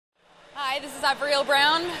This is Avril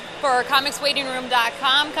Brown for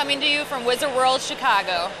ComicsWaitingRoom.com, coming to you from Wizard World,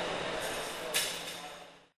 Chicago.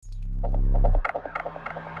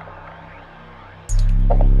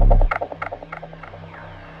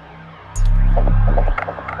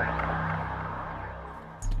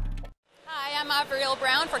 Hi, I'm Avril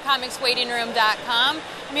Brown for ComicsWaitingRoom.com.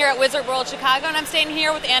 I'm here at Wizard World, Chicago, and I'm staying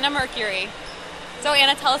here with Anna Mercury. So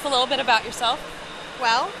Anna, tell us a little bit about yourself.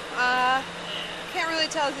 Well, can't really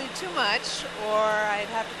tell you too much, or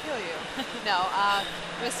I'd have to kill you. No, I'm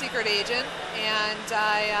a secret agent, and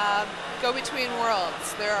I go between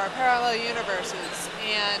worlds. There are parallel universes,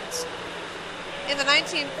 and in the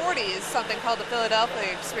 1940s, something called the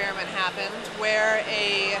Philadelphia experiment happened, where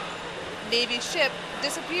a Navy ship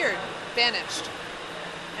disappeared, vanished,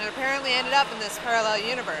 and apparently ended up in this parallel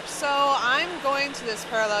universe. So I'm going to this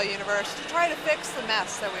parallel universe to try to fix the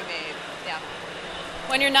mess that we made. Yeah.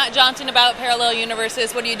 When you're not jaunting about parallel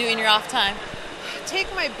universes, what do you do in your off time?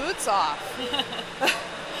 Take my boots off.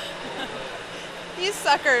 These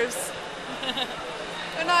suckers,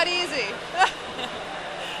 they're not easy.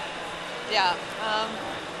 Yeah,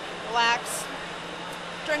 relax,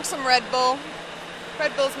 drink some Red Bull.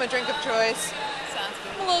 Red Bull's my drink of choice. Sounds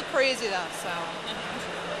good. I'm a little crazy though, so.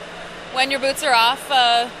 When your boots are off,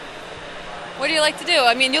 what do you like to do?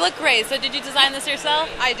 I mean, you look great, so did you design this yourself?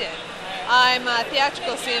 I did. I'm a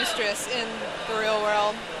theatrical seamstress in the real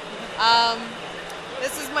world.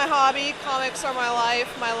 This is my hobby. Comics are my life,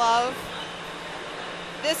 my love.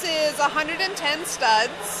 This is 110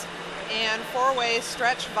 studs and 4-way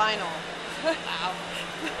stretch vinyl. Wow.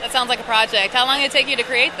 That sounds like a project. How long did it take you to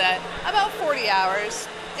create that? About 40 hours.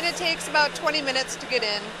 And it takes about 20 minutes to get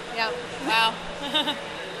in. Yeah. Wow.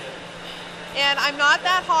 And I'm not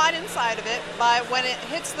that hot inside of it, but when it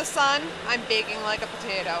hits the sun, I'm baking like a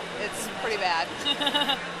potato. It's pretty bad.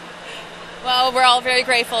 Well, we're all very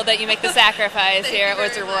grateful that you make the sacrifice here at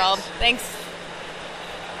Wizard World. Thanks.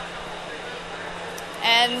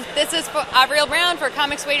 And this is Avril Brown for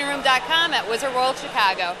ComicsWaitingRoom.com at Wizard World,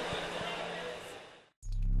 Chicago.